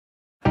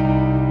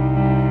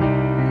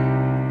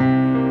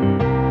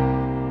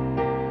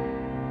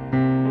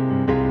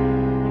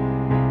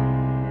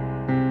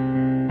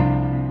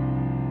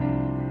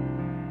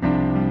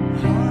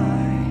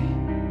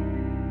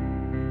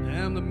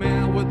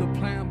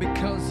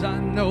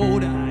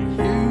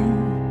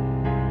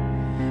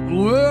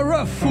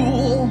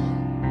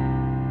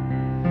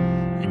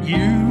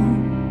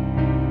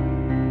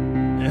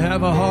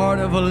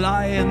never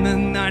lying,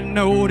 and I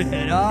know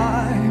that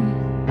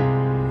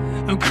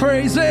I'm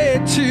crazy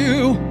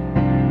too.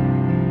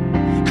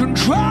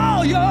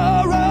 Control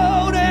your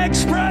own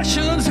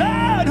expressions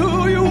and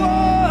who you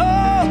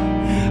are.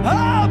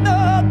 I'm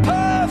not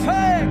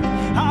perfect,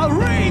 I'll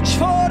reach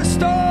for the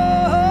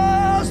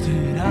stars.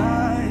 Did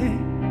I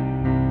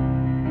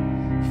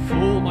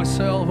fool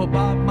myself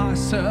about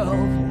myself,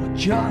 or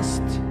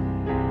just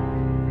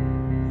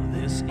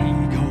this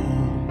ego?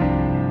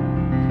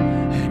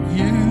 And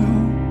you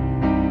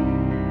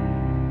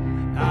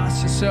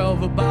ask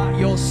yourself about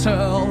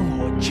yourself,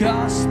 or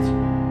just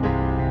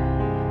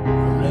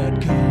let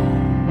go.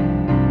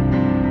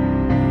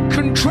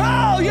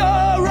 Control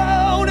your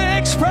own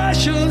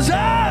expressions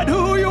and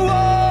who you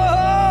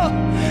are.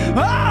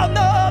 I'm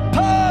not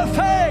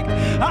perfect,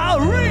 I'll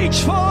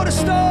reach for the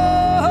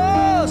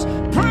stars.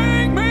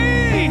 Bring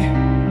me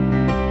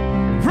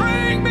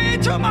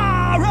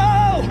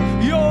tomorrow.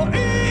 Your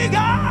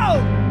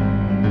ego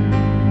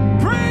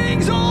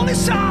brings only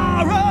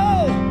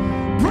sorrow.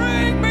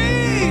 Bring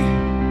me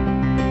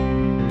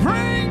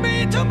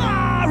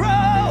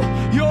tomorrow.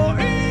 Your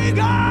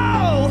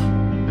ego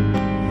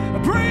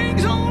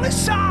brings only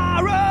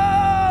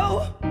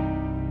sorrow.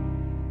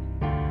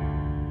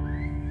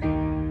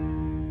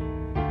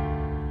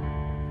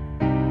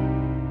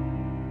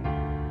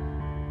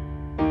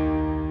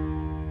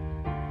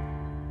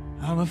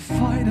 I'm a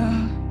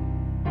fighter,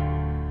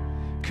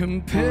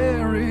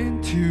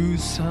 comparing to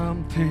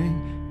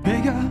something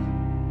bigger.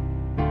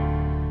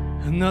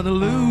 Another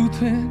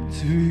looting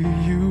to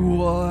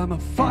you. I'm a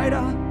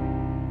fighter.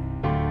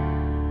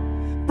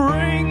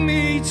 Bring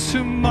me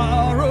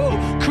tomorrow.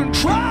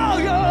 Control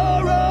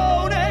your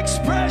own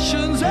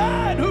expressions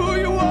and who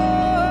you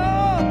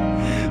are.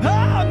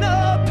 I'm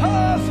not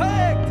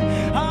perfect,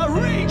 I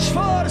reach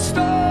for the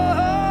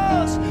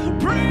stars.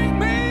 Bring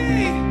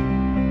me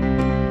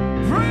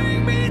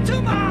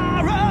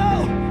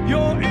tomorrow.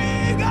 Your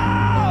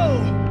ego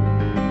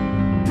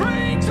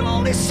brings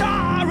only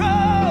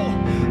sorrow.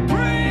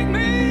 Bring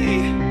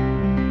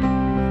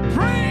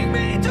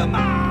me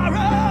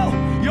tomorrow.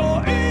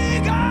 Your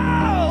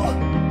ego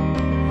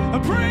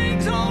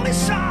brings only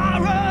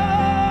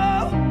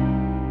sorrow.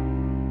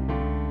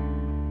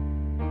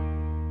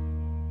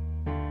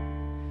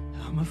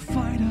 I'm a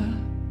fighter,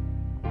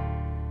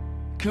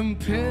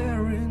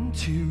 comparing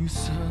to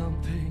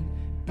something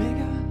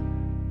bigger.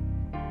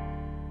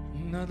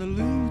 Another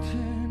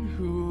looting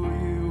who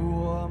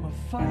you are. I'm a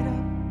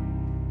fighter.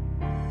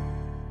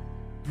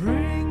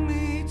 Bring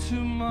me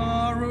tomorrow.